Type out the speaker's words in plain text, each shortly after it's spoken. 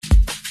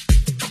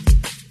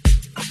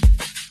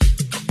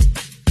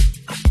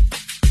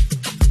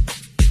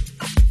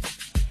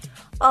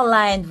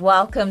Hola and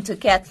welcome to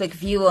Catholic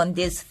View on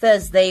this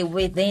Thursday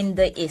within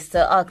the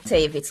Easter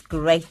Octave. It's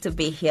great to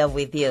be here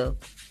with you.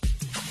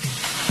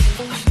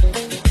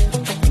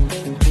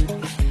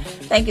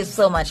 Thank you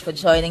so much for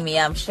joining me.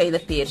 I'm Sheila,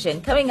 Pires,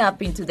 and coming up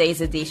in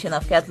today's edition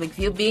of Catholic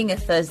View, being a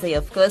Thursday,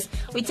 of course,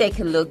 we take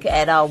a look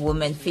at our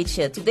woman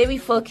feature. Today we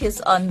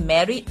focus on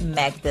Mary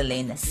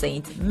Magdalene,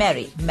 Saint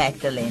Mary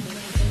Magdalene.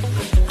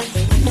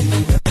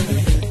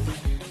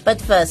 But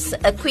first,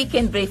 a quick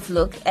and brief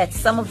look at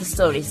some of the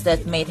stories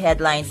that made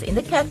headlines in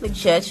the Catholic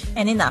Church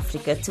and in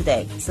Africa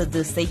today. So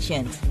do stay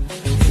tuned.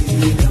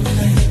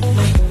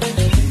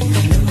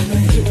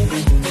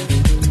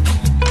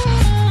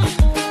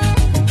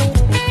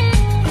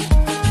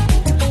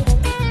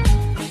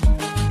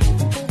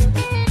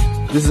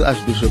 This is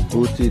Archbishop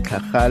Buti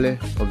Tlhagale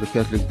of the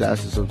Catholic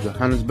Diocese of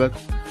Johannesburg.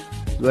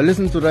 You are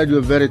listening to Radio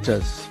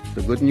Veritas,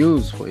 the good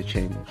news for a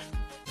change.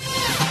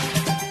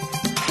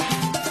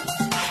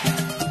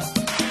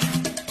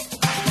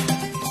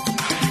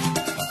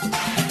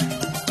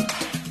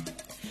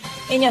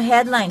 In your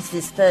headlines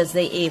this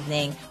Thursday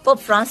evening, Pope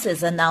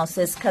Francis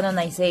announces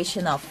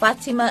canonization of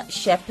Fatima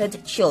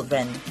Shepherd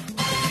children.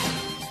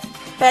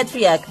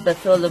 Patriarch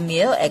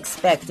Bartholomew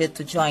expected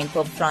to join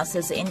Pope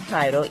Francis in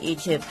Cairo,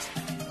 Egypt.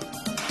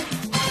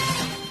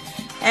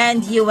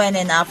 And UN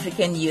and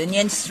African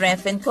Union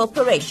strengthen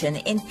cooperation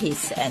in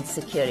peace and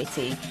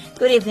security.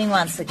 Good evening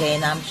once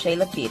again, I'm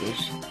Sheila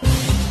Pires.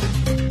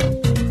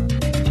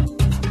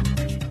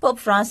 Pope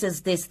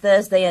Francis this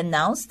Thursday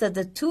announced that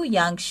the two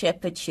young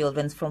shepherd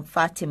children from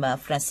Fatima,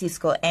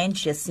 Francisco and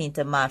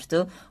Jacinta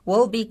Marto,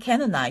 will be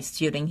canonized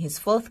during his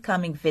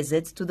forthcoming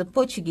visit to the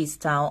Portuguese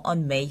town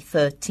on May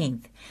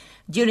 13th.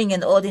 During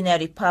an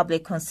ordinary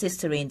public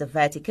consistory in the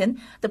Vatican,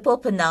 the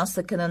Pope announced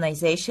the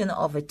canonization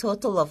of a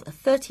total of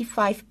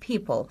 35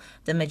 people,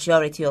 the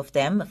majority of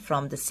them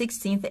from the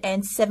 16th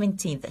and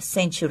 17th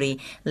century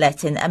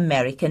Latin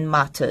American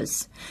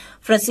martyrs.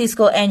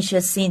 Francisco and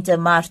Jacinta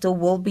Marto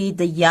will be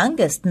the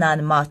youngest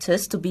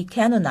non-martyrs to be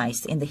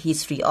canonized in the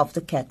history of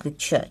the Catholic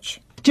Church.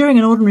 During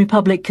an ordinary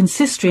public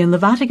consistory in the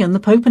Vatican, the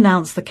Pope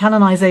announced the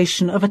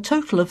canonization of a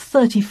total of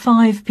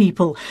 35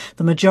 people,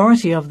 the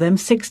majority of them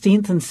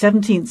 16th and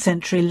 17th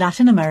century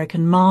Latin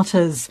American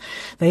martyrs.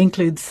 They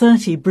include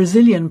 30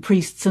 Brazilian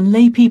priests and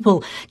lay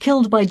people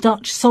killed by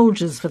Dutch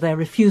soldiers for their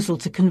refusal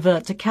to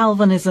convert to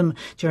Calvinism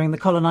during the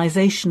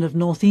colonization of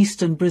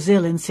northeastern Brazil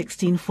in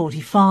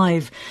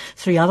 1645.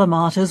 3 other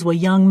martyrs were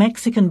young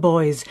Mexican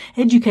boys,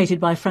 educated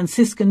by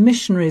Franciscan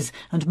missionaries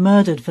and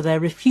murdered for their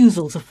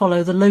refusal to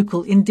follow the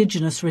local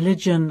indigenous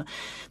religion.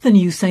 The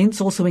new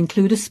saints also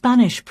include a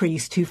Spanish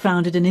priest who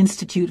founded an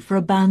institute for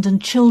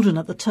abandoned children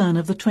at the turn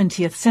of the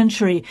 20th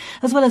century,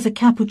 as well as a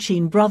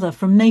Capuchin brother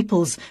from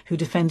Naples who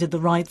defended the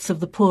rights of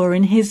the poor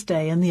in his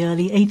day in the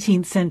early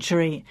 18th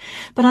century.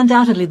 But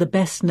undoubtedly the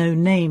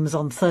best-known names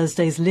on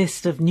Thursday's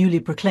list of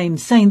newly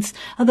proclaimed saints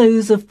are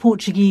those of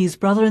Portuguese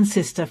brother and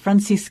sister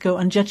Francisco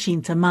and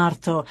Jacinta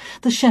Marto,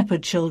 the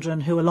shepherd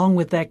children who, along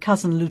with their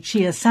cousin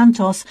Lucia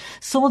Santos,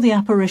 saw the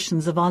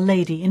apparitions of Our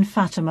Lady in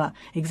Fatima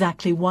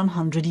exactly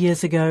 100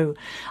 years ago.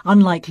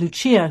 Unlike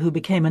Lucia, who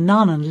became a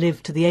nun and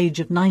lived to the age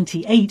of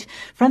 98,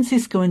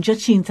 Francisco and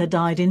Jacinta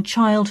died in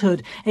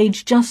childhood,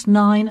 aged just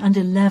 9 and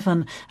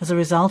 11, as a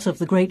result of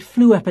the great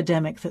flu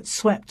epidemic that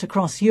swept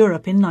across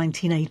Europe in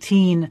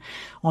 1918.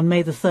 On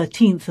May the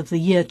 13th of the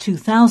year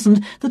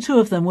 2000, the two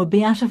of them were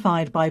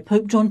beatified by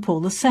Pope John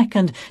Paul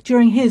II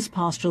during his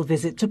pastoral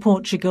visit to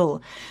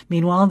Portugal.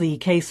 Meanwhile, the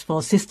case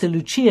for Sister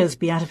Lucia's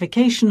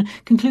beatification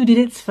concluded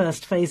its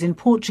first phase in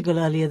Portugal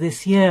earlier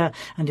this year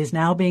and is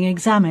now being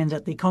examined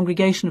at the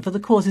Congregation for the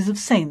Causes of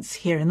Saints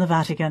here in the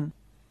Vatican.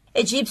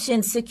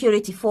 Egyptian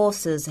security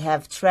forces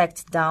have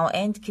tracked down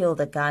and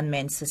killed a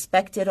gunman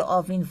suspected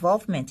of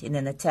involvement in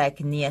an attack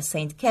near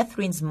St.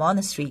 Catherine's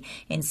Monastery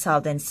in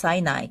southern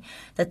Sinai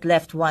that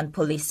left 1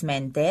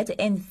 policeman dead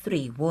and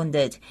 3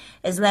 wounded.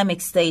 Islamic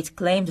State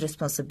claimed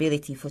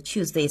responsibility for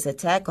Tuesday's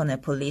attack on a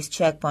police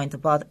checkpoint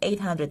about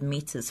 800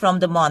 meters from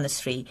the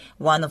monastery,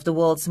 one of the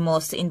world's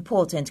most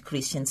important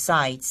Christian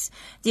sites.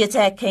 The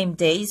attack came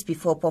days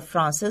before Pope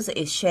Francis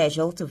is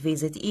scheduled to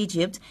visit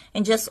Egypt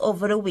and just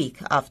over a week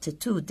after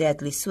 2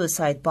 deadly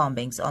suicide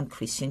bombings on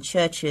Christian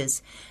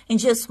churches. In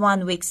just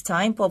 1 week's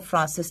time, Pope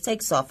Francis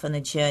takes off on a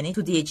journey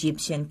to the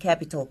Egyptian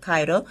capital,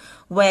 Cairo,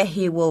 where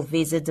he will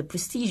visit the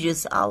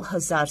prestigious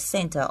Al-Azhar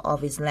Center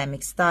of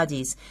Islamic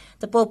Studies.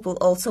 The Pope will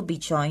also be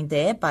joined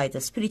there by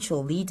the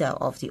spiritual leader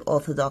of the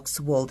Orthodox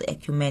World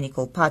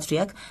Ecumenical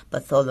Patriarch,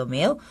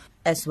 Bartholomew,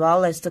 as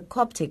well as the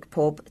Coptic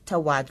Pope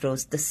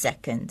Tawadros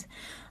II.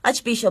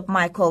 Archbishop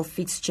Michael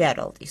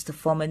Fitzgerald is the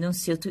former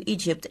nuncio to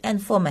Egypt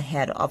and former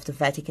head of the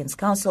Vatican's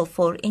Council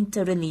for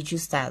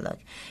Interreligious Dialogue.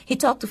 He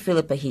talked to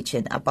Philippa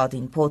Hitchen about the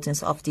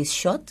importance of this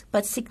short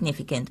but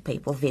significant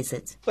papal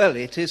visit. Well,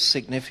 it is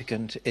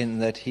significant in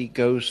that he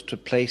goes to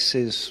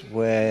places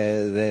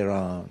where there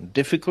are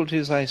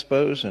difficulties, I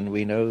suppose, and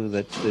we know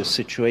that the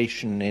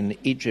situation in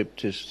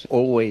Egypt is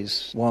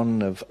always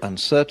one of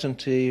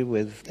uncertainty,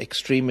 with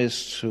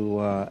extremists who who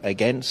are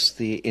against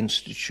the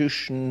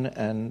institution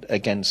and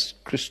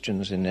against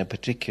Christians in a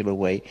particular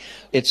way.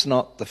 It's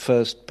not the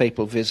first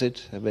papal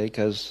visit,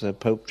 because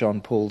Pope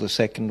John Paul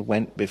II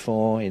went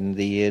before in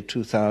the year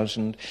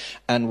 2000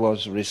 and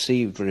was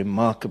received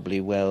remarkably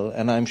well,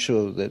 and I'm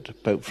sure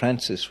that Pope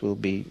Francis will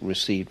be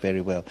received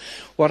very well.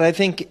 What I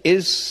think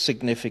is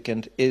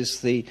significant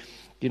is the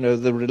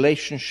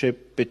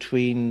relationship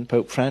between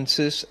Pope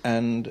Francis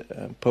and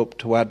Pope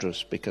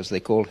Tawadros, because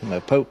they call him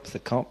a pope, the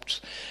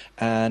Copts.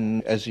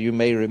 And as you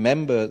may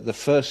remember, the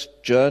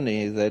first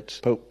journey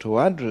that Pope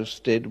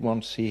Tawadros did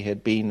once he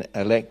had been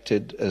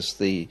elected as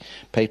the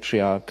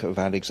Patriarch of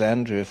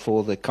Alexandria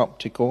for the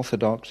Coptic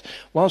Orthodox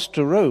was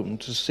to Rome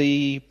to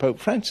see Pope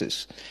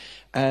Francis.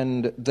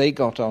 And they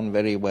got on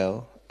very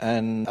well.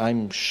 And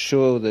I'm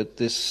sure that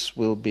this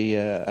will be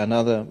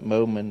another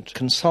moment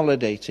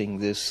consolidating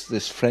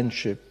this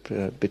friendship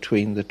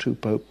between the two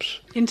popes.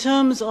 In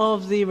terms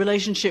of the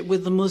relationship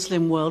with the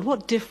Muslim world,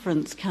 what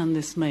difference can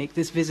this make,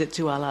 this visit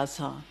to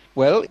Al-Azhar?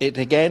 Well,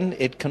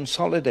 it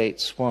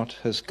consolidates what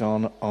has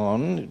gone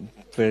on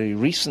very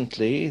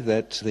recently,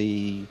 that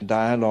the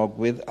dialogue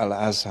with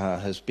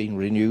Al-Azhar has been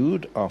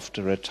renewed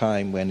after a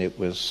time when it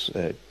was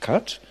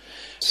cut.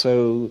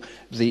 So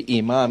the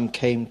Imam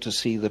came to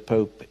see the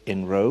Pope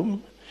in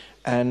Rome,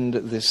 and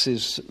this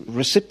is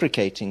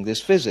reciprocating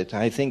this visit.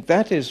 I think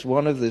that is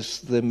one of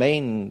the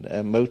main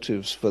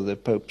motives for the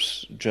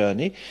Pope's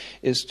journey,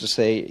 is to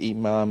say,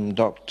 Imam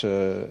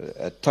Dr.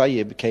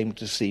 Tayyib came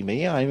to see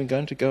me, I'm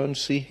going to go and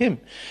see him.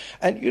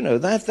 And,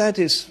 that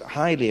is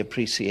highly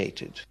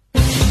appreciated.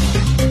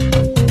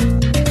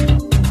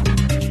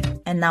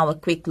 And now a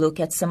quick look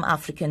at some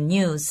African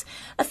news.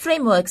 A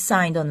framework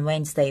signed on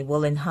Wednesday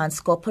will enhance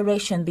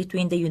cooperation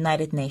between the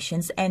United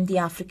Nations and the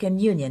African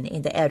Union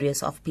in the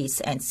areas of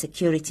peace and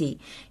security.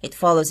 It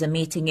follows a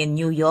meeting in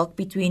New York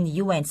between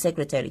UN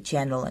Secretary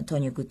General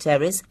Antonio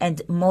Guterres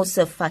and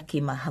Moussa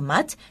Faki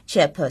Mahamat,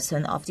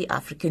 chairperson of the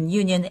African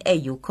Union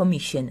AU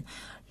Commission.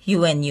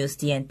 UN News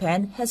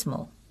DNPAN has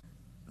more.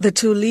 The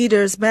two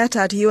leaders met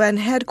at UN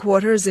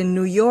headquarters in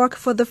New York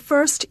for the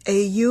first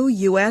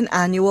AU-UN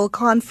annual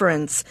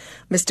conference.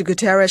 Mr.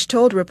 Guterres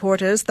told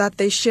reporters that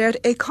they shared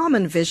a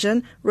common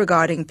vision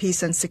regarding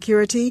peace and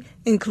security,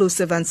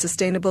 inclusive and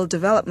sustainable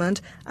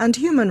development, and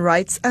human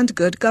rights and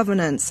good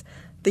governance.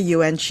 The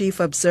UN chief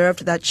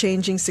observed that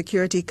changing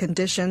security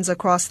conditions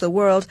across the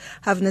world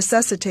have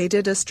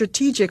necessitated a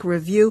strategic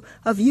review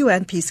of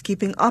UN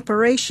peacekeeping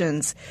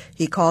operations.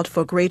 He called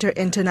for greater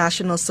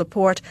international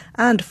support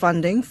and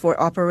funding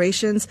for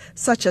operations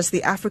such as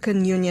the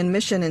African Union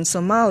mission in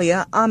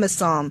Somalia,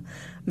 AMISOM.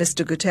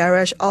 Mr.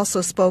 Guterres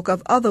also spoke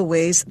of other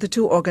ways the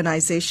two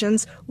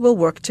organizations will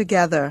work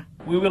together.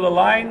 We will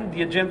align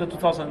the Agenda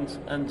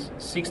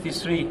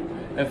 2063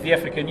 of the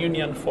African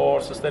Union for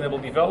Sustainable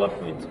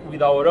Development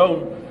with our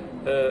own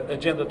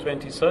Agenda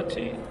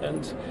 2030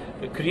 and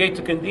create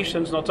the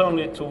conditions not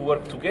only to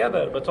work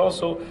together but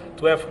also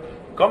to have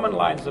common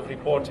lines of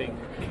reporting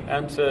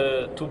and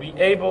to be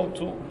able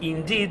to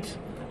indeed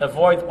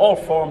avoid all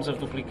forms of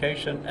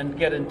duplication and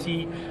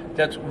guarantee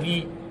that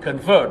we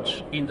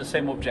converge in the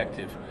same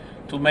objective,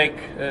 to make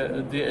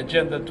the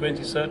Agenda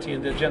 2030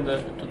 and the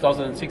Agenda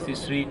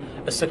 2063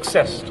 a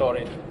success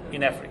story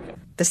in Africa.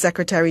 The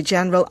Secretary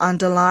General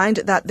underlined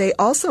that they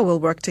also will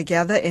work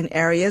together in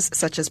areas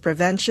such as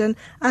prevention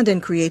and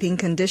in creating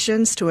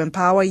conditions to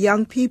empower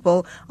young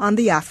people on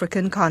the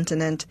African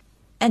continent.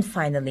 And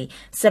finally,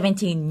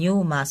 17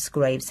 new mass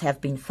graves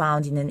have been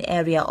found in an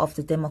area of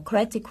the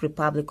Democratic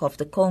Republic of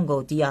the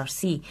Congo,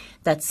 DRC,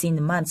 that's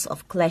seen months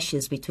of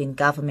clashes between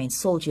government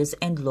soldiers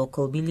and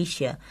local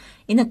militia.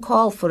 In a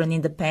call for an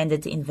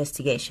independent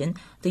investigation,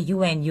 the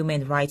UN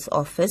Human Rights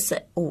Office,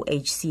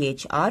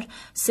 OHCHR,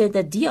 said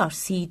that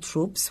DRC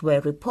troops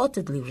were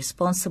reportedly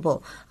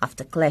responsible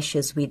after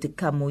clashes with the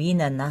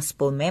Kamuina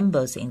Naspo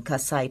members in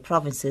Kasai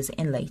provinces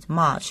in late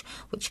March,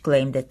 which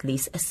claimed at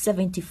least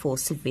 74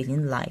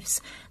 civilian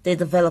lives. The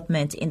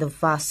development in the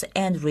vast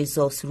and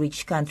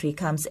resource-rich country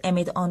comes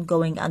amid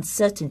ongoing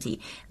uncertainty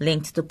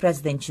linked to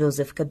President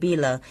Joseph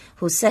Kabila,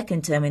 whose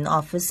second term in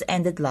office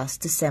ended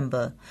last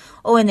December.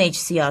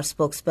 ONHCR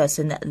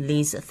spokesperson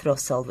Liz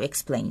Throssell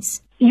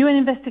explains. UN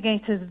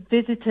investigators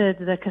visited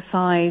the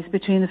Kasais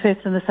between the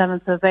 5th and the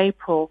 7th of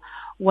April,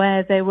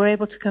 where they were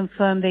able to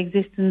confirm the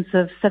existence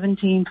of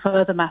 17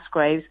 further mass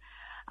graves,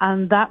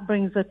 and that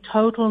brings the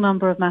total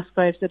number of mass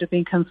graves that have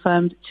been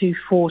confirmed to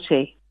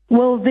 40.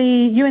 Well,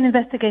 the UN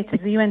investigators,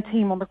 the UN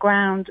team on the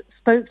ground,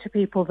 spoke to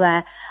people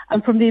there,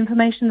 and from the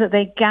information that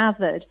they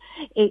gathered,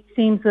 it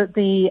seems that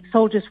the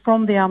soldiers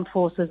from the armed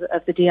forces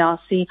of the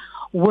DRC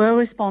were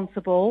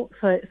responsible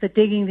for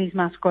digging these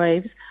mass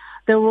graves.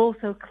 There were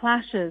also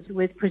clashes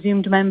with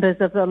presumed members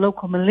of the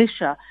local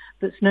militia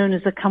that's known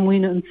as the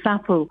Kamwina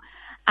Nsapu,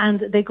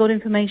 and they got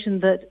information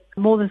that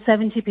more than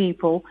 70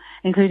 people,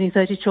 including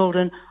 30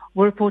 children,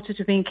 were reported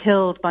to have been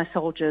killed by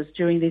soldiers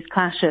during these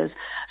clashes.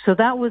 So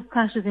that was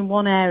clashes in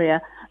one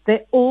area.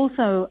 They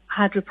also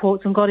had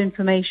reports and got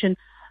information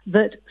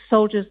that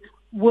soldiers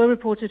were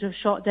reported to have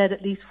shot dead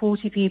at least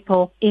 40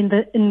 people in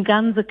the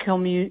Nganza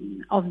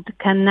commune of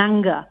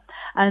Kananga.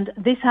 And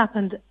this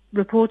happened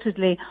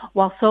reportedly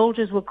while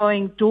soldiers were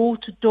going door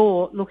to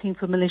door looking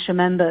for militia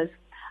members.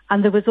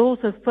 And there was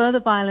also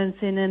further violence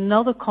in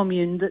another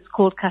commune that's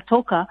called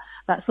Katoka,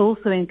 that's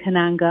also in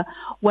Kananga,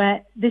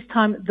 where this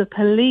time the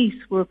police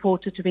were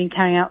reported to have been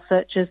carrying out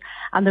searches,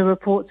 and there were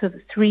reports of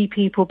 3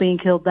 people being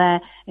killed there,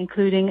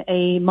 including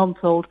a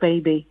month-old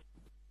baby.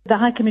 The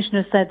High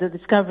Commissioner said that the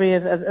discovery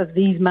of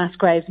these mass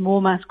graves,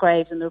 more mass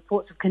graves, and the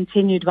reports of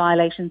continued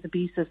violations,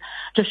 abuses,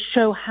 just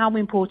show how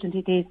important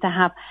it is to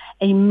have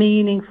a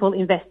meaningful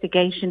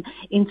investigation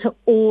into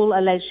all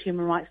alleged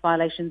human rights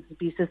violations and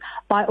abuses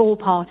by all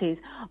parties.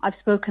 I've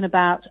spoken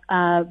about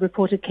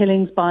reported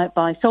killings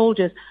by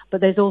soldiers,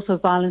 but there's also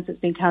violence that's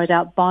been carried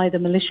out by the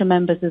militia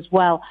members as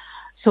well.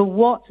 So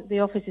what the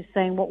office is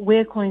saying, what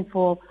we're calling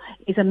for,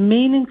 is a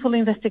meaningful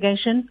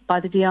investigation by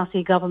the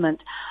DRC government.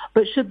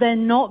 But should there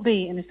not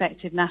be an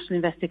effective national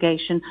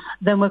investigation,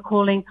 then we're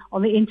calling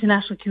on the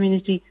international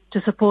community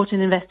to support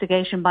an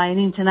investigation by an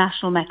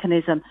international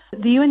mechanism.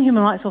 The UN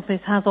Human Rights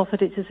Office has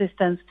offered its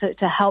assistance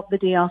to help the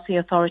DRC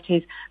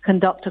authorities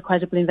conduct a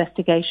credible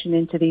investigation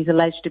into these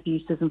alleged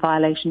abuses and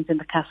violations in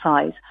the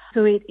Kasais.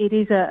 So it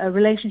is a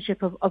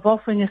relationship of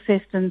offering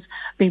assistance,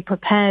 being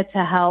prepared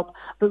to help,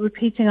 but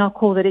repeating our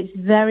call that it's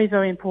very,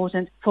 very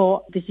important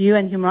for the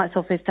UN Human Rights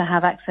Office to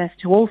have access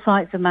to all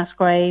sites of mass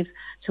graves,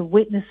 to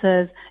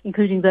witnesses,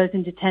 including those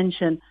in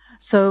detention.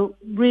 So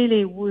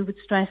really, we would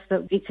stress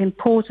that it's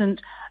important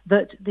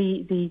that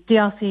the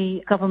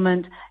DRC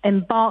government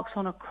embarks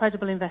on a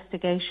credible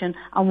investigation,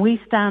 and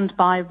we stand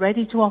by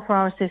ready to offer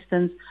our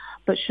assistance.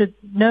 But should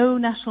no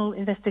national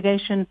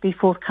investigation be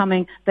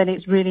forthcoming, then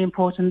it's really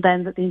important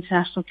then that the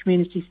international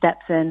community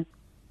steps in.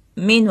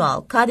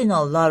 Meanwhile,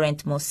 Cardinal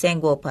Laurent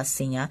Mosengo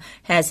Passinha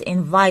has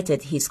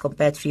invited his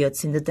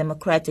compatriots in the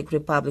Democratic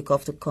Republic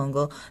of the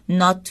Congo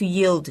not to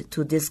yield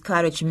to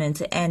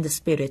discouragement and the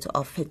spirit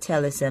of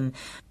fatalism.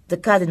 The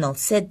Cardinal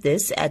said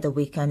this at the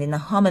weekend in a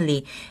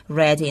homily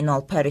read in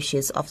all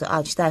parishes of the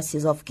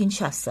Archdiocese of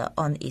Kinshasa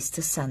on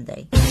Easter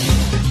Sunday.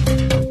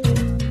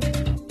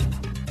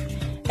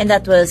 And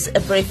that was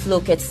a brief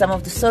look at some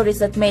of the stories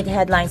that made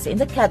headlines in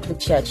the Catholic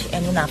Church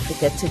and in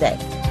Africa today.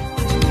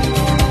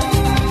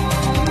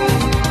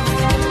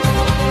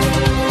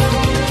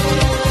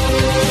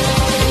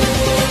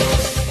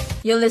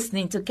 You're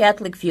listening to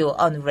Catholic View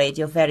on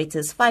Radio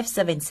Veritas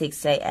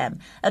 576 AM.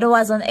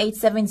 Otherwise on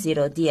 870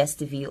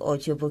 DSTV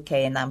audio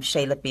bouquet, and I'm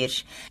Sheila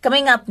Pires.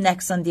 Coming up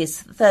next on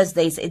this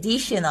Thursday's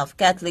edition of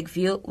Catholic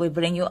View, we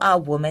bring you our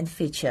woman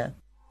feature.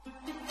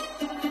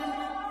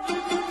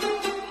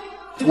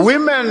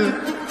 Women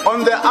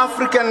on the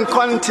African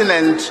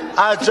continent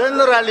are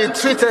generally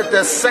treated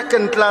as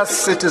second-class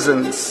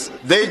citizens.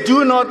 They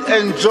do not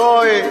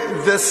enjoy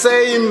the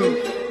same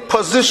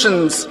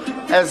positions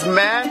as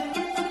men.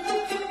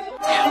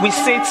 We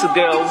say to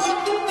girls,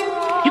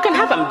 you can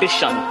have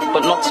ambition,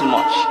 but not too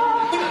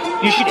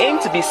much. You should aim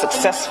to be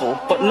successful,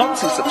 but not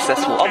too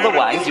successful,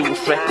 otherwise you will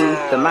threaten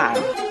the man.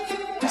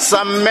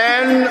 Some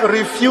men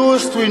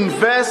refuse to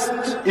invest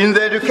in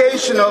the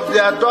education of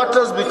their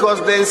daughters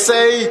because they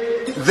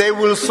say they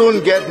will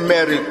soon get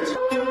married.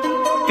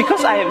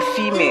 Because I am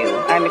female,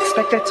 I am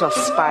expected to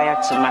aspire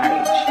to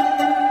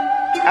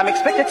marriage. I'm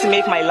expected to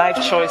make my life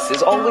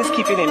choices, always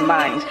keeping in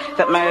mind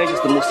that marriage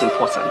is the most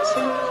important.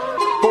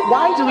 But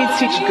why do we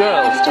teach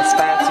girls to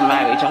aspire to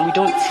marriage and we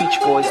don't teach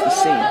boys the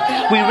same?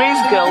 We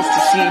raise girls to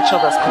see each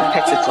other as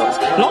competitors,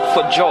 not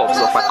for jobs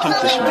or for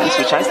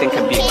accomplishments, which I think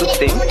can be a good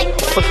thing,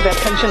 but for the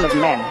attention of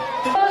men.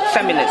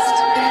 Feminist,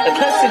 a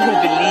person who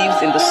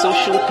believes in the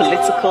social,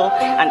 political,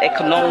 and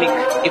economic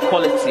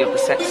equality of the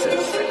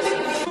sexes.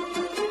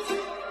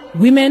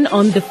 Women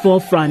on the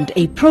Forefront,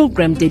 a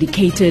program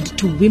dedicated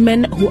to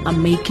women who are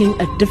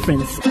making a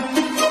difference.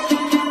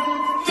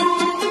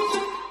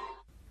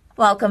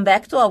 Welcome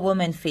back to our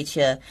Women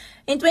feature.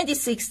 In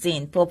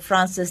 2016, Pope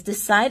Francis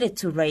decided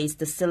to raise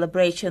the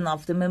celebration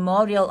of the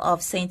memorial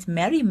of Saint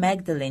Mary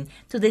Magdalene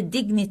to the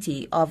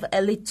dignity of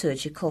a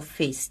liturgical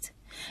feast.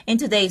 In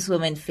today's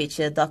Women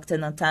feature, Dr.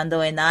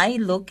 Notando and I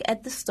look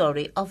at the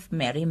story of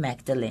Mary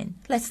Magdalene.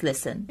 Let's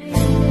listen.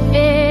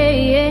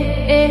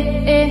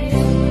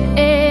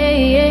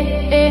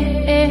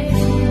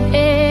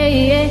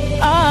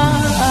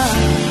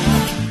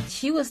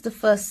 She was the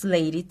first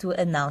lady to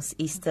announce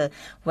Easter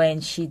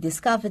when she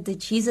discovered that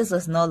Jesus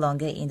was no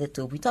longer in the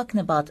tomb. We're talking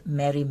about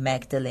Mary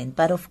Magdalene.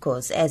 But of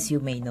course, as you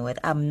may know it,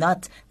 I'm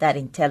not that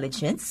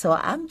intelligent. So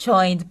I'm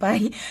joined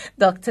by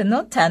Dr.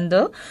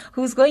 Notando,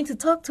 who's going to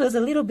talk to us a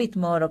little bit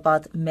more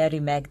about Mary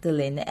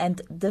Magdalene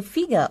and the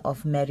figure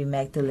of Mary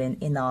Magdalene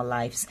in our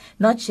lives.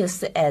 Not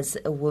just as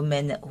a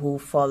woman who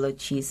followed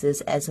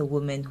Jesus, as a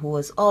woman who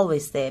was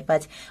always there,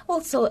 but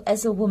also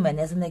as a woman,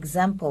 as an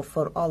example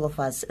for all of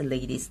us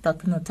ladies.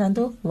 Dr. Notando,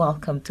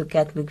 welcome to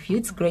Catholic View.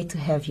 It's great to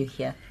have you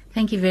here.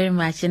 Thank you very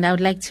much. And I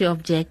would like to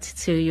object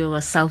to your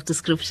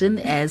self-description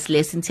as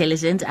less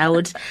intelligent. I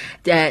would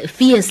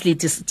fiercely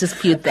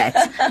dispute that.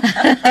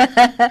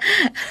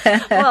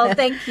 Well,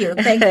 thank you.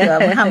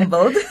 I'm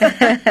humbled.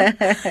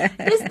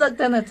 Yes,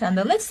 Dr.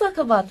 Natanda, let's talk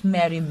about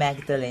Mary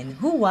Magdalene.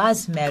 Who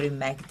was Mary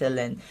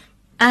Magdalene?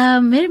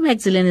 Mary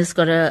Magdalene has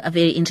got a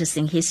very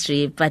interesting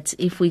history, but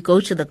if we go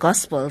to the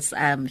Gospels,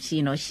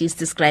 she's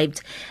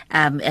described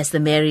as the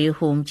Mary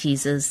whom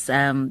Jesus,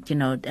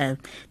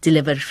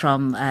 delivered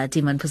from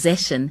demon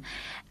possession.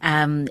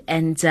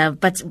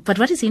 But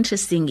what is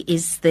interesting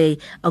is the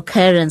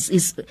occurrence,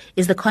 is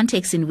the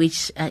context in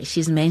which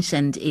she's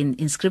mentioned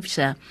in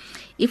Scripture.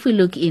 If we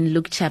look in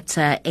Luke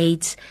chapter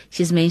 8,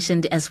 she's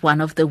mentioned as one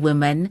of the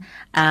women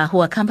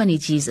who accompanied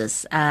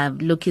Jesus.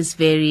 Luke is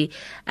very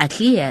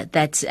clear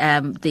that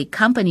the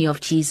company of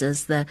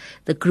Jesus, the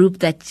group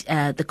that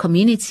the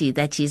community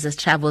that Jesus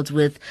traveled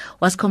with,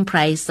 was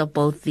comprised of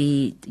both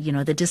the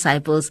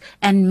disciples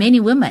and many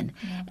women,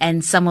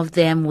 and some of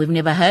them we've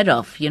never heard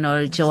of.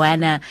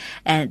 Joanna,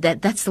 and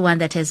that's the one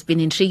that has been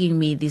intriguing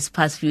me these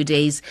past few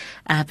days,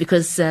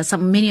 because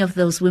many of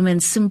those women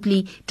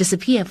simply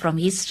disappear from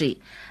history.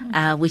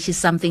 Which is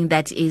something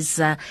that is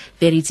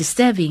very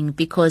disturbing,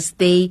 because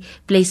they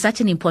play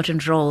such an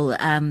important role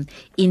and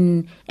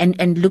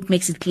Luke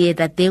makes it clear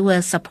that they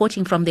were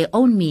supporting from their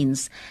own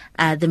means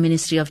the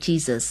ministry of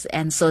Jesus,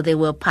 and so they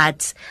were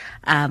part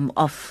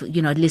of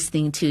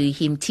listening to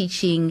him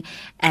teaching,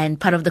 and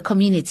part of the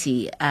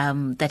community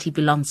that he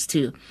belongs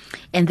to.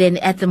 And then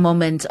at the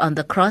moment on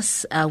the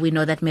cross, we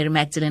know that Mary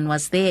Magdalene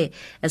was there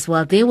as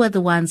well. They were the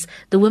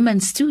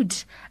women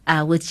stood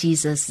with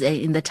Jesus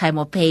in the time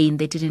of pain.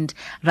 They didn't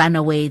run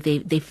away.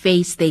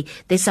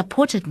 They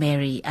supported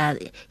Mary,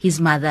 his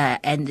mother,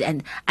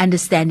 and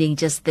understanding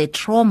just the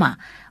trauma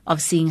of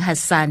seeing her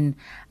son,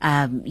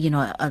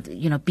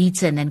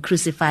 beaten and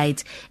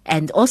crucified,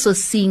 and also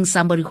seeing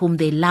somebody whom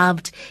they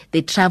loved,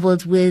 they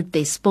traveled with,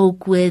 they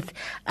spoke with,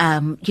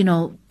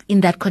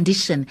 in that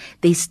condition,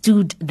 they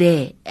stood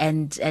there,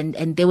 and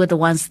they were the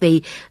ones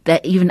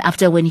that even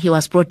after when he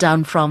was brought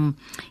down from,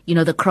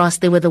 the cross,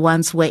 they were the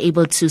ones who were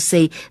able to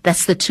say,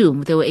 that's the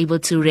tomb. They were able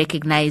to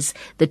recognize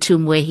the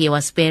tomb where he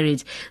was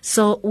buried.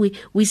 So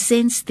we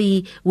sense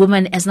the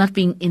woman as not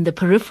being in the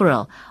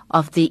peripheral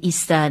of the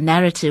Easter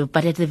narrative,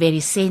 but at the very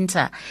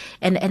center.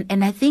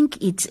 And I think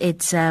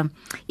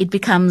it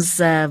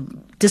becomes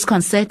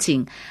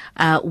disconcerting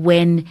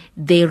when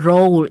their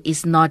role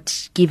is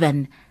not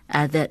given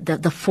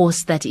the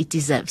force that it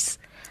deserves.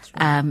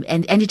 And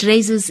it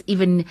raises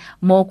even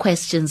more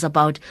questions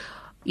about,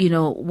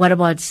 what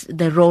about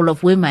the role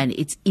of women?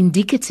 It's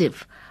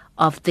indicative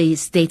of the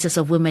status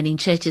of women in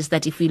churches,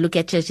 that if we look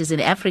at churches in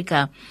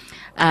Africa,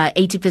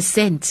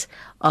 80%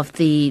 of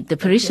the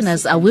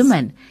parishioners are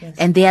women. Yes.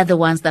 And they are the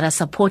ones that are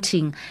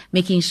supporting,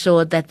 making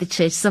sure that the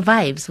church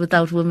survives.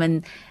 Without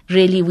women,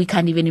 really, we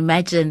can't even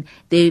imagine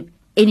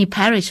any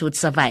parish would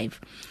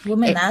survive.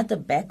 Women are the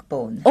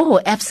backbone.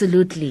 Oh,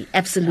 absolutely.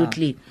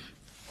 Yeah.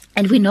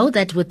 And we know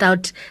that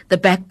without the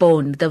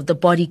backbone, the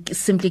body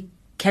simply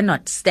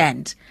cannot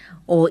stand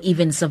or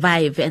even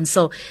survive. And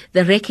so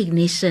the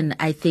recognition,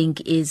 I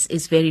think, is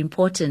very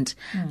important,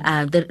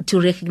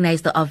 to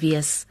recognize the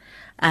obvious.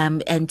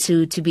 And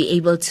to be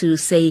able to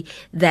say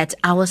that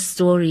our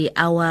story,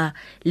 our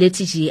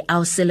liturgy,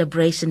 our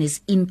celebration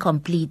is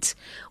incomplete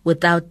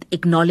without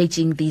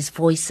acknowledging these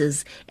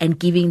voices and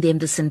giving them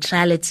the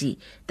centrality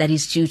that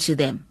is due to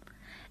them.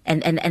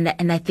 And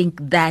I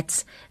think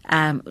that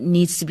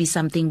needs to be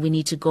something we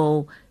need to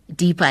go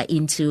deeper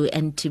into,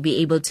 and to be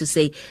able to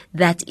say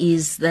that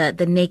is the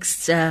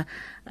next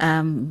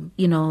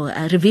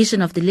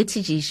revision of the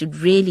liturgy should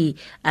really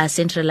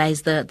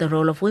centralize the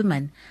role of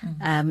women.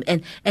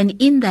 Mm-hmm.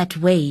 And in that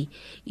way,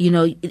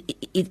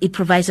 it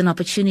provides an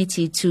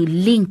opportunity to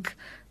link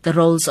the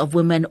roles of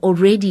women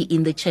already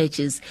in the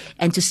churches,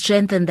 and to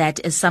strengthen that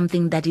as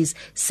something that is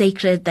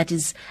sacred, that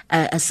is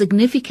a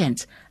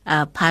significant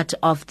part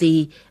of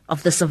the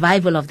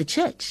survival of the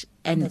church.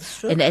 And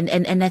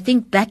I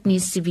think that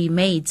needs to be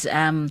made,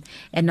 and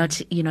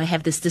not,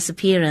 have this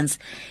disappearance.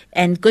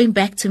 And going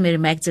back to Mary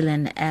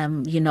Magdalene,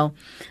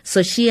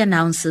 so she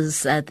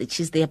announces that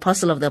she's the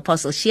apostle of the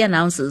apostles. She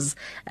announces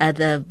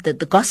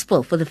the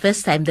gospel for the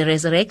first time, the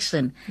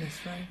resurrection.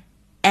 That's right.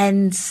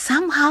 And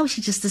somehow she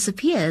just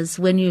disappears.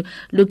 When you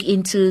look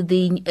into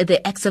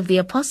the Acts of the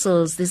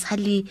Apostles, there's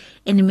hardly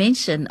any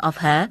mention of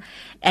her.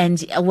 And,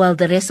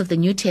 the rest of the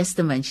New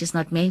Testament, she's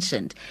not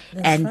mentioned.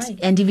 That's right.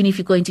 And even if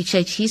you go into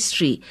church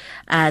history,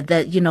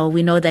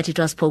 we know that it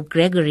was Pope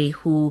Gregory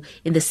who,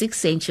 in the 6th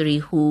century,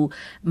 who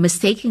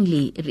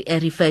mistakenly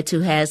referred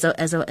to her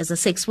as a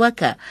sex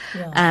worker.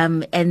 Yeah.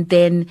 And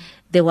then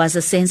there was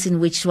a sense in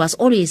which she was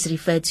always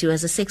referred to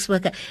as a sex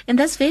worker. And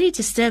that's very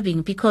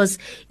disturbing, because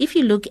if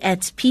you look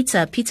at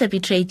Peter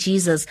betrayed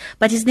Jesus,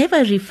 but he's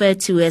never referred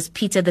to as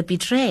Peter the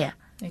betrayer.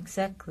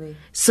 Exactly.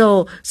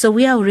 So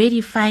we are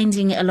already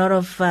finding a lot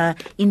of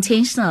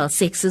intentional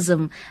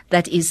sexism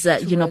that is,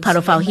 part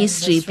of our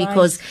history,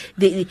 because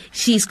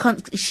she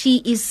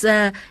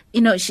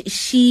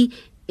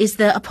is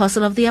the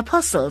apostle of the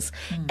apostles.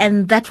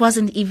 And that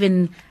wasn't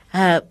even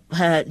her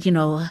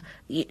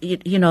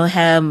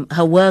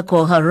work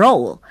or her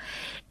role.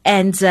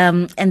 And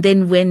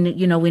then when,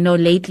 we know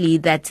lately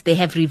that they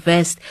have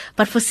reversed,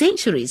 but for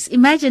centuries,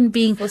 imagine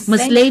being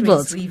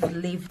mislabeled. We've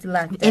lived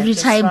like that. Every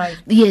time, right.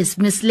 Yes,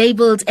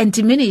 mislabeled and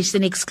diminished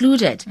and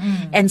excluded.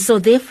 And so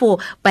therefore,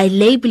 by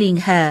labeling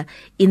her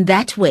in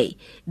that way,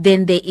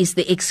 then there is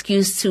the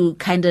excuse to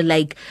kind of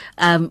like,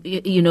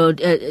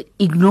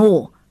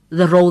 ignore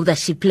the role that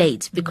she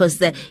played,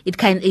 because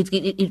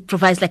it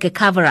provides like a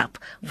cover up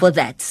for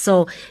that.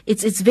 So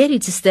it's very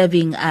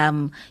disturbing,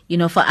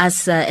 for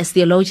us as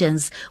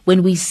theologians,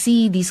 when we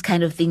see these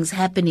kind of things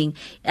happening,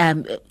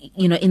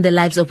 in the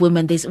lives of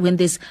women. When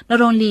there's not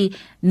only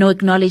no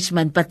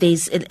acknowledgement, but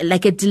there's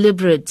like a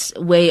deliberate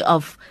way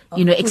of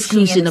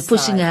exclusion, or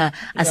pushing her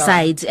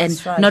aside,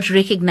 and not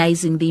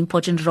recognizing the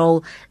important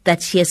role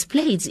that she has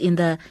played in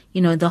the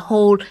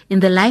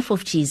life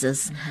of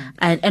Jesus.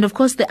 And of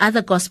course the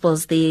other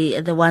gospels, the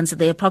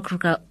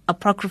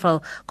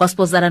apocryphal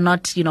gospels that are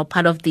not,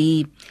 part of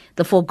the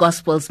four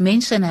gospels,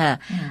 mention her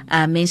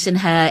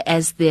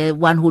as the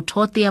one who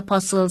taught the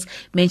apostles,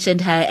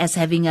 mentioned her as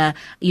having a,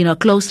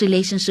 close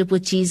relationship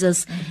with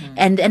Jesus.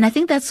 And I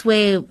think that's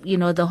where,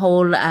 the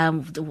whole,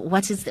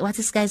 what's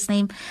this guy's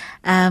name?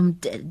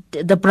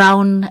 The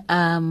Brown,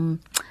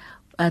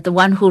 the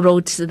one who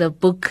wrote the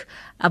book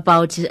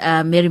about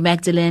Mary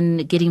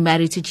Magdalene getting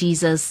married to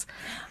Jesus.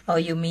 Oh,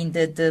 you mean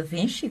the Da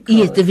Vinci Code?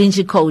 Yes, Da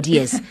Vinci Code,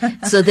 yes.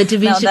 So the Da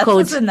Vinci Code.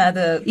 Was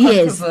another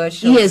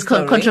controversial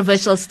story.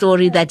 Controversial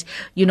story that,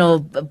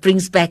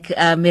 brings back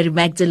Mary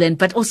Magdalene,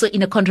 but also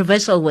in a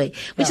controversial way,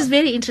 which is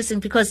very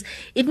interesting, because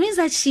it means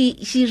that she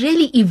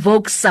really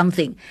evokes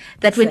something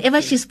that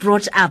whenever she's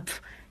brought up,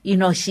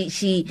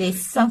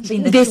 there's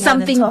something that there's you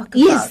something. Want to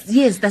talk about.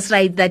 Yes, that's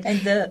right.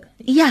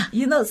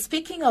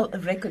 Speaking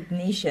of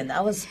recognition,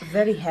 I was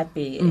very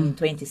happy in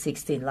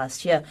 2016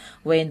 last year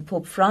when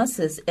Pope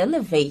Francis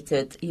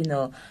elevated,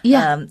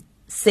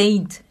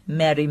 Saint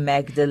Mary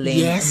Magdalene.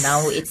 Yes.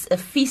 Now it's a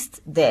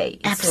feast day.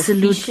 It's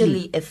Absolutely.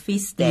 officially a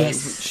feast day.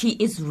 Yes. She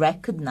is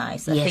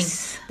recognized. I think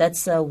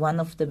that's one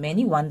of the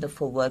many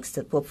wonderful works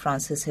that Pope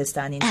Francis has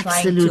done in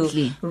trying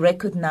to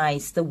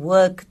recognize the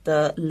work,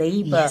 the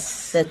labor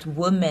that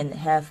women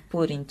have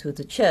put into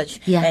the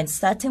church. Yeah. And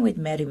starting with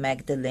Mary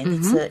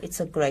Magdalene, it's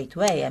a great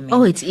way. I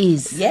mean, it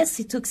is. Yes,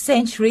 it took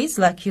centuries,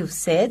 like you've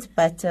said,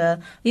 but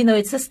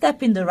it's a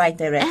step in the right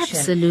direction.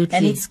 Absolutely.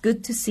 And it's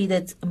good to see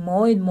that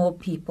more and more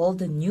people,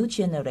 the new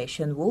generation,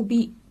 will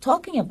be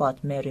talking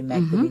about Mary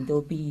Magdalene.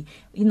 They'll be,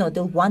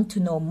 they'll want to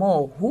know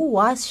more. Who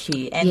was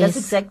she? And that's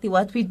exactly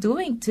what we're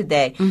doing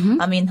today.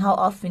 I mean, how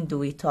often do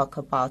we talk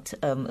about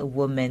a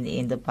woman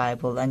in the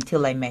Bible?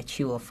 Until I met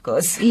you, of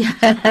course.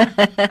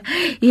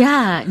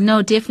 Yeah,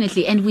 no,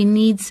 definitely. And we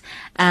need,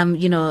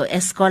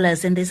 as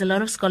scholars, and there's a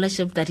lot of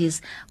scholarship that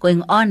is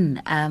going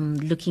on,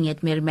 looking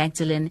at Mary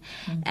Magdalene,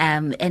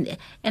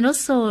 and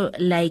also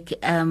like,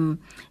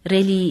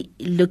 really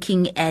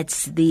looking at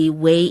the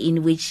way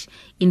in which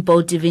in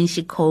both Da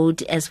Vinci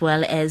Code as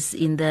well as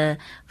in the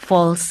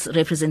false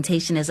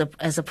representation as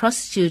a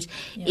prostitute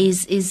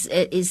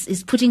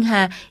is putting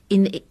her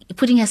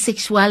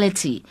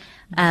sexuality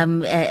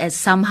as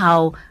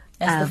somehow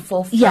as the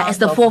forefront. Yeah, as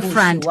the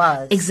forefront. Who she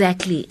was.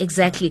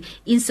 Exactly.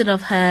 Instead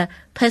of her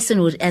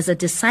personhood as a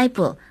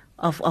disciple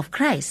of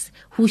Christ,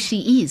 who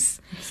she is.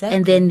 Exactly.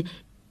 And then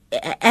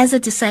as a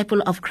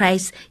disciple of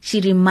Christ,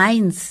 she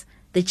reminds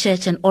the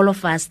church and all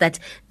of us that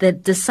the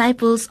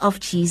disciples of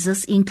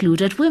Jesus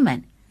included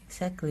women.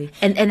 Exactly.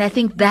 And I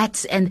think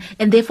that, and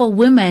therefore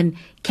women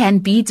can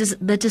be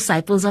the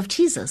disciples of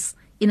Jesus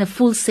in a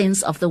full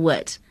sense of the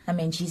word. I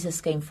mean, Jesus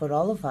came for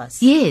all of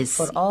us. Yes.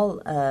 For all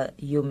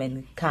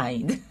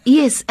humankind.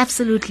 Yes,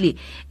 absolutely.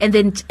 And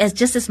then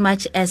just as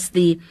much as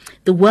the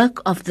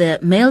work of the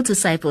male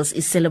disciples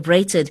is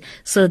celebrated,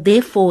 so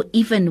therefore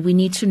even we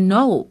need to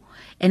know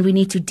and we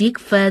need to dig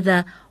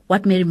further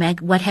what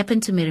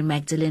happened to Mary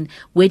Magdalene,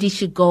 where did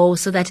she go,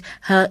 so that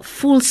her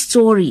full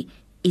story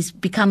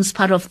becomes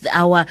part of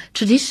our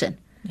tradition.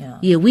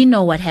 Yeah, we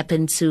know what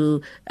happened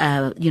to,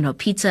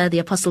 Peter, the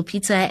Apostle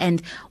Peter,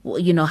 and,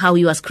 how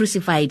he was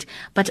crucified.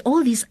 But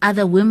all these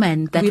other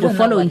women that were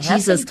following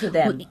Jesus, to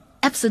them.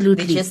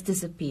 Absolutely. They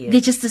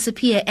just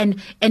disappear.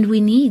 And we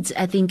need,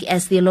 I think,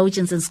 as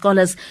theologians and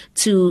scholars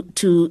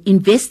to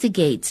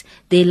investigate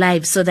their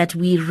lives so that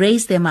we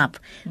raise them up,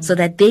 so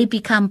that they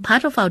become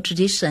part of our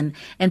tradition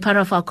and part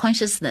of our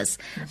consciousness.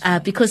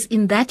 Because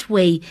in that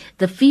way,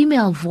 the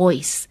female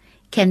voice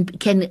can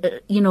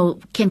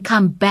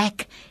come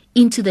back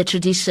into the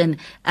tradition,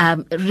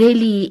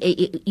 really,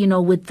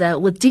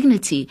 with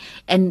dignity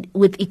and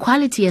with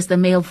equality as the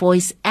male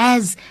voice,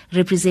 as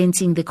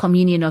representing the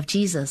communion of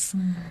Jesus.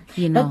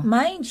 But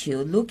mind you,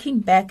 looking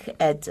back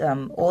at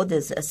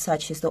orders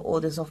such as the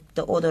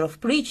order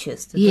of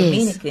preachers, the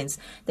Dominicans,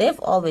 they've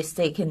always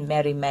taken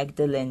Mary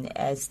Magdalene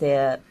as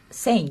their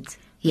saint.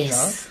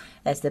 Yes.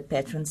 As the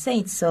patron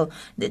saint. So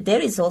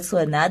there is also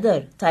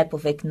another type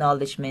of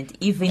acknowledgement,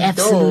 even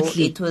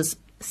Absolutely. though it was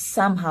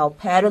somehow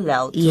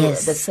parallel to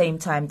Yes. the same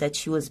time that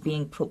she was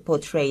being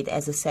portrayed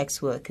as a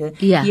sex worker.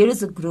 Yeah. Here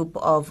is a group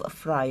of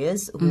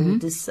friars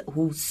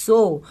who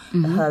saw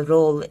her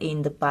role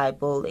in the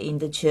Bible, in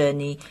the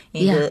journey,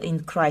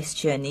 in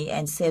Christ's journey,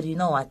 and said, you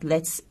know what,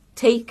 let's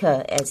take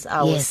her as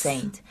our Yes.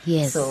 saint.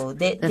 Yes. So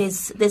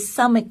there's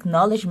some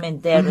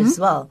acknowledgement there as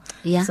well.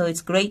 Yeah. So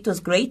it was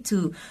great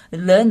to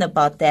learn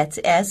about that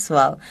as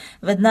well.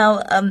 But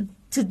now,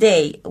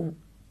 today,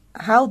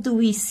 how do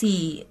we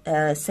see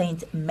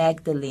Saint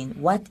Magdalene?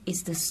 What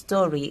is the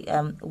story?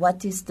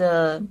 What is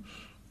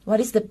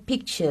the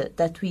picture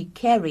that we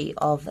carry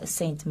of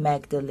Saint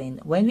Magdalene?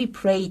 When we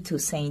pray to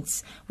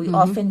saints, we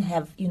often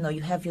have, you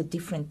have your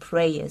different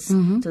prayers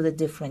to the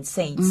different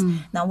saints.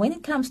 Now, when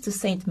it comes to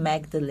Saint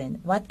Magdalene,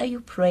 what are you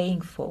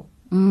praying for?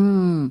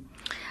 Oh,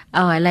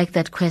 I like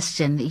that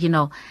question.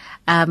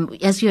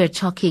 As you were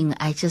talking,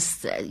 I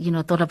just,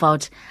 thought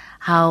about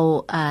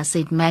how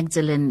Saint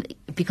Magdalene,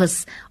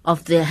 because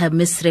of her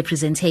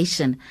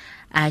misrepresentation,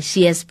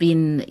 she has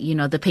been,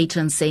 the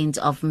patron saint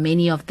of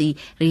many of the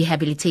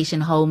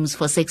rehabilitation homes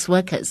for sex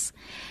workers.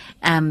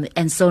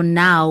 And so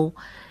now,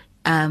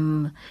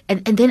 and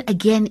then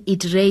again,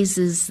 it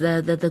raises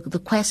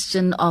the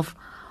question of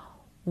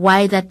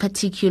why that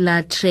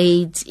particular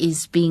trade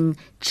is being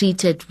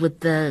treated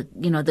with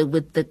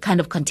with the kind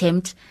of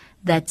contempt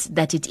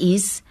that it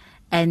is.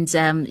 And,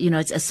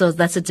 so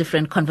that's a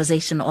different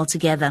conversation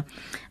altogether,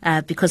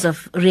 because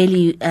of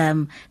really,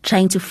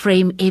 trying to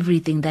frame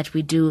everything that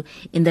we do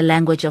in the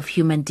language of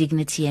human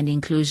dignity and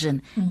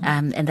inclusion.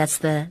 And that's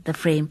the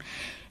frame.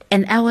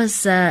 And I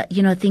was,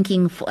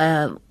 thinking,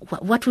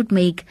 what would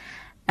make,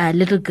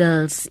 little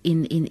girls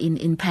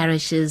in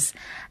parishes,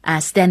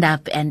 stand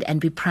up and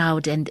be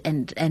proud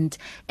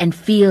and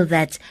feel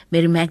that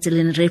Mary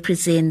Magdalene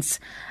represents,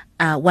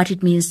 what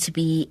it means to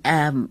be,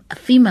 a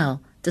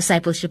female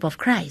discipleship of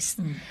Christ,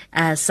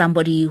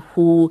 somebody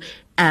who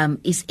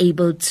is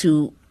able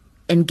to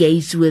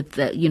engage with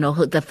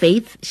the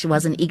faith. She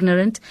wasn't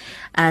ignorant.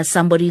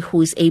 Somebody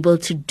who is able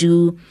to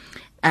do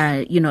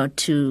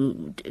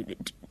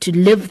to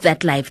live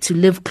that life, to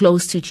live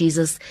close to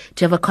Jesus,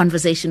 to have a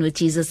conversation with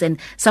Jesus, and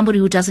somebody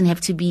who doesn't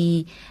have to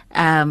be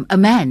a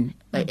man.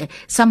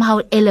 Somehow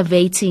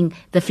elevating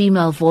the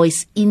female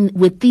voice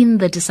within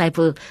the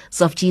disciples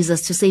of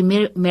Jesus, to say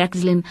Mary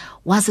Magdalene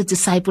was a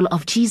disciple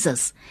of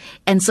Jesus,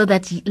 and so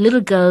that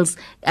little girls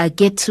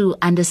get to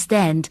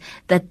understand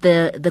that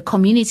the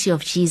community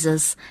of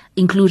Jesus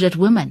included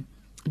women.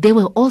 They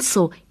were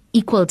also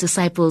equal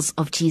disciples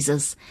of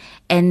Jesus,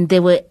 and they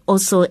were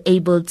also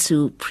able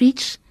to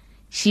preach.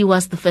 She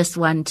was the first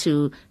one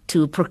to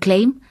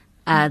proclaim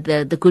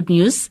the good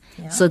news.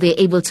 Yeah. So they're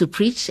able to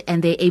preach,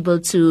 and they're able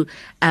to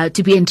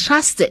be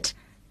entrusted.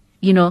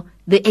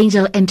 The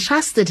angel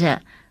entrusted her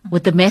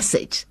with the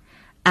message.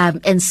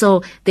 And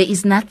so there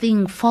is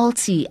nothing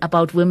faulty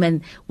about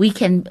women. We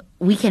can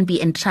be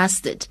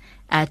entrusted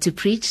to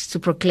preach, to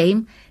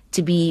proclaim,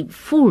 to be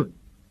full,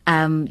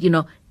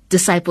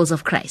 disciples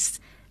of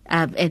Christ.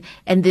 And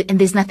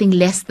there's nothing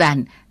less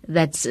than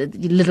that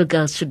little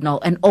girls should know,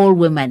 and all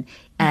women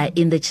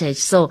in the church.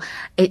 So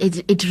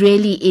it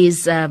really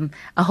is a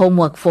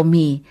homework for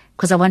me,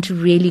 because I want to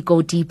really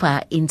go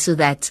deeper into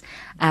that,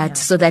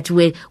 so that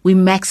we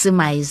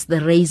maximize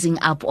the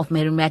raising up of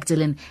Mary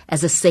Magdalene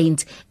as a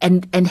saint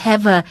and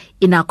have her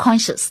in our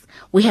conscience.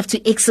 We have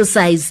to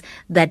exercise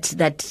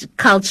that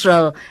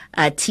cultural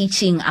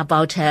teaching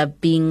about her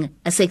being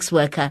a sex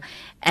worker,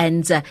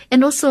 and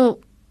also.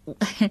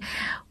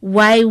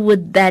 Why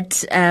would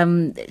that,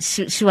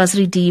 she was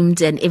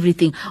redeemed and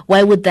everything,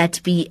 why would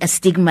that be a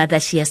stigma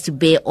that she has to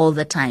bear all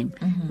the time?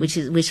 Which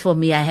for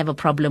me, I have a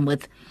problem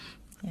with.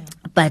 Yeah.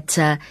 But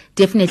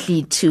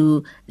definitely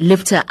to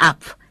lift her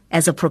up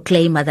as a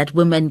proclaimer, that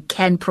women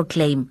can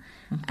proclaim.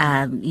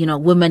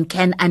 Women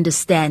can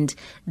understand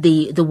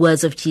the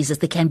words of Jesus.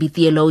 They can be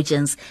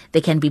theologians.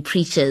 They can be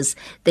preachers.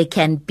 They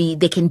can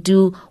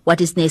do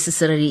what is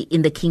necessary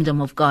in the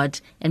kingdom of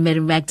God. And Mary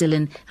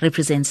Magdalene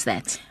represents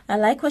that. I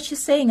like what you're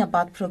saying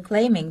about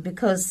proclaiming,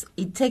 because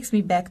it takes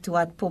me back to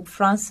what Pope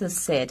Francis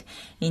said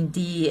in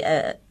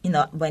the,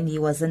 when he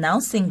was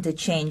announcing the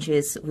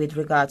changes with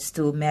regards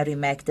to Mary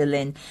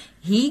Magdalene.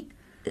 He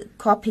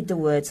copied the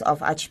words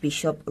of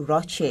Archbishop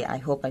Roche. I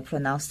hope I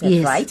pronounced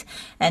that right.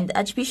 And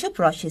Archbishop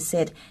Roche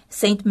said,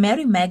 Saint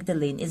Mary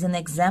Magdalene is an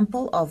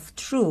example of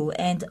true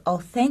and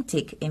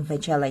authentic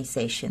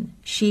evangelization.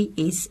 She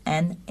is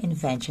an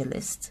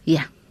evangelist.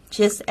 Yeah.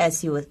 Just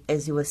as you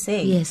were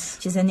saying, yes.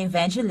 She's an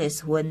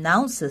evangelist who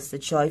announces the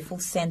joyful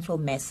central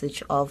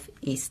message of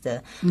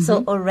Easter.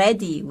 So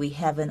already we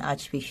have an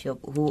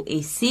archbishop who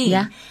is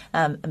seeing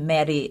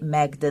Mary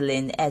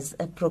Magdalene as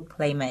a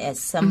proclaimer, as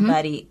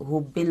somebody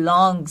who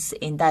belongs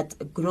in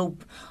that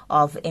group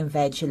of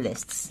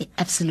evangelists.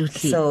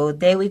 Absolutely. So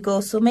there we go.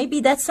 So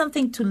maybe that's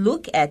something to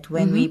look at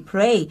when we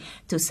pray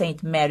to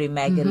Saint Mary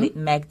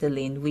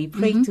Magdalene. We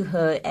pray to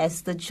her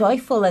as the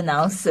joyful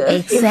announcer.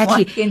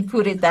 Exactly. If one can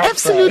put it that way.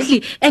 Absolutely.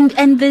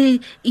 And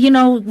the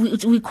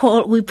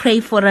we pray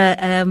for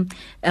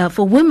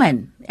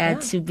women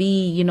to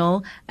be,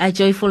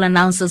 joyful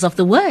announcers of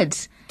the word.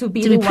 To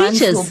be the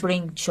preachers. ones who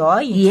bring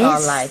joy into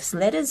our lives.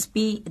 Let us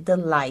be the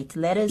light.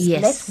 Let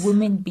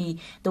women be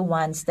the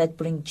ones that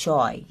bring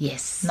joy.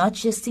 Yes. Not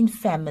just in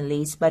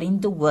families, but in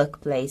the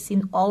workplace,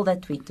 in all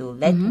that we do.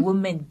 Let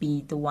women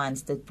be the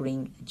ones that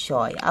bring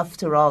joy.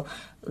 After all,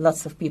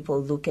 lots of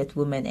people look at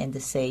women and they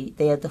say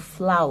they are the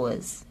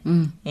flowers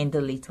in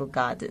the little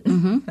garden.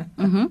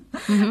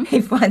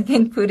 If one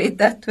can put it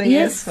that way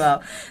as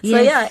well.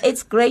 So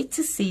it's great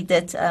to see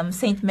that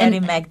Saint Mary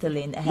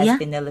Magdalene has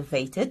been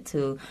elevated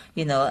to,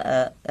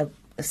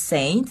 a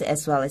saint,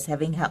 as well as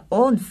having her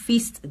own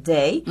feast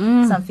day,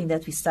 something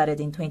that we started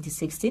in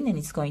 2016 and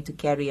it's going to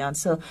carry on.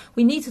 So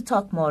we need to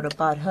talk more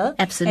about her.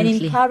 Absolutely.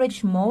 And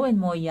encourage more and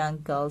more young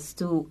girls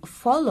to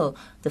follow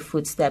the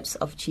footsteps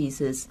of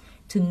Jesus,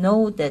 to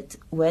know that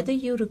whether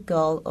you're a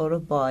girl or a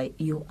boy,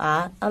 you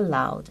are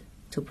allowed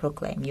to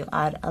proclaim. You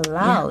are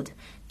allowed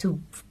to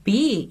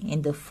be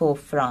in the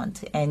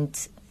forefront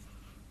and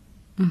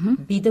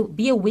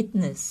be a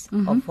witness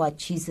of what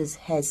Jesus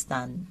has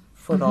done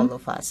for all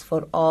of us,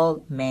 for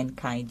all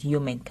mankind,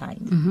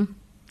 humankind.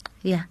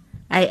 Yeah,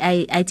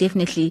 I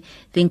definitely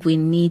think we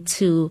need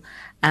to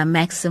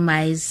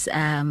maximize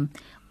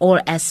all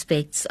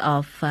aspects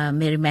of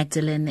Mary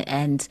Magdalene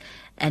and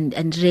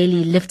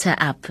really lift her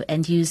up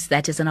and use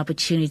that as an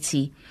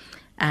opportunity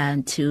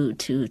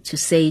to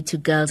say to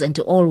girls and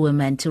to all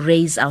women to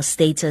raise our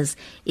status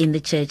in the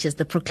church as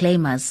the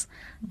proclaimers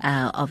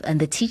and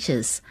the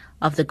teachers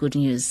of the good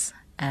news.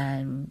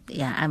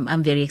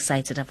 I'm very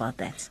excited about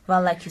that.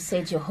 Well, like you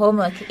said, your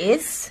homework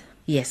is...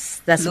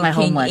 Yes, that's my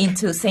homework. Looking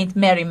into Saint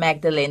Mary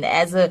Magdalene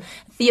as a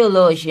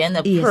theologian,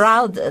 a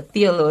proud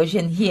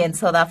theologian here in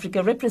South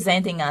Africa,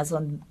 representing us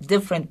on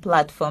different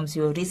platforms.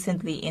 You were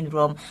recently in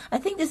Rome. I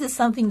think this is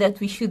something that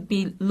we should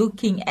be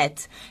looking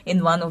at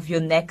in one of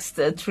your next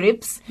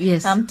trips.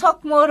 Yes.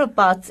 Talk more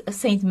about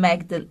Saint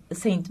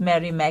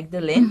Mary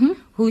Magdalene,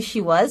 who she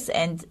was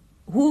and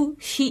who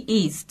she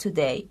is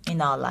today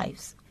in our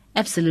lives.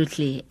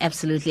 Absolutely,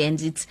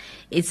 and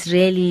it's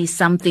really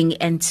something,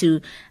 and to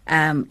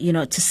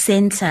to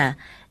center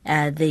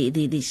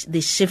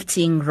the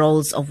shifting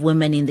roles of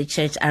women in the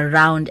church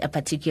around a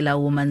particular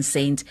woman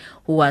saint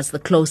who was the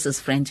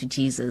closest friend to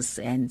Jesus,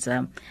 and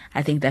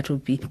I think that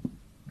would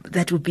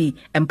be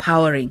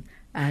empowering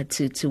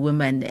to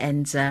women,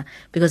 and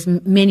because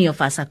many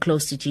of us are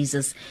close to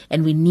Jesus,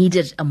 and we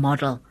needed a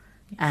model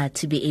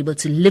to be able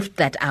to lift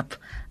that up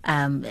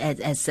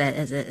as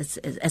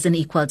an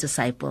equal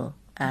disciple.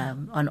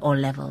 On all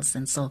levels,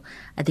 and so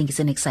I think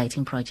it's an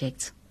exciting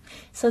project.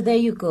 So there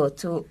you go,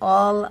 to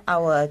all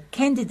our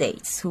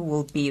candidates who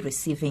will be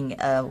receiving,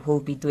 who will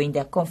be doing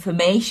their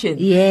confirmation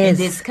in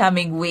these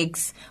coming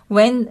weeks.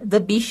 When the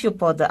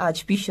bishop or the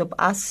archbishop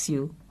asks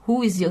you,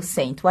 who is your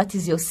saint? What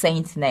is your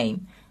saint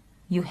name?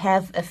 You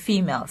have a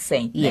female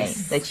saint name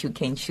that you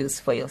can choose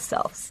for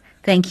yourselves.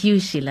 Thank you,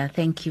 Sheila.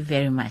 Thank you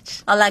very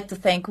much. I'd like to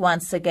thank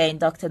once again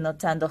Dr.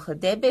 Nothando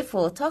Khodebe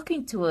for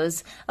talking to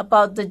us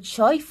about the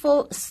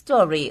joyful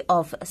story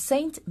of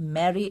Saint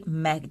Mary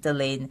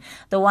Magdalene,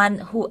 the one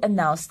who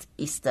announced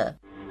Easter.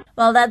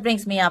 Well, that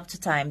brings me up to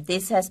time.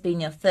 This has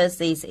been your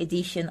Thursday's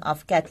edition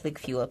of Catholic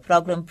View, a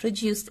program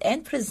produced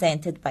and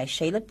presented by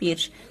Sheila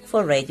Pires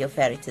for Radio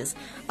Veritas.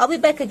 I'll be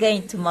back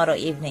again tomorrow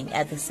evening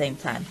at the same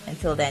time.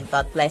 Until then,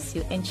 God bless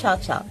you and ciao,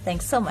 ciao.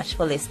 Thanks so much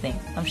for listening.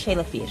 I'm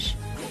Sheila Pires.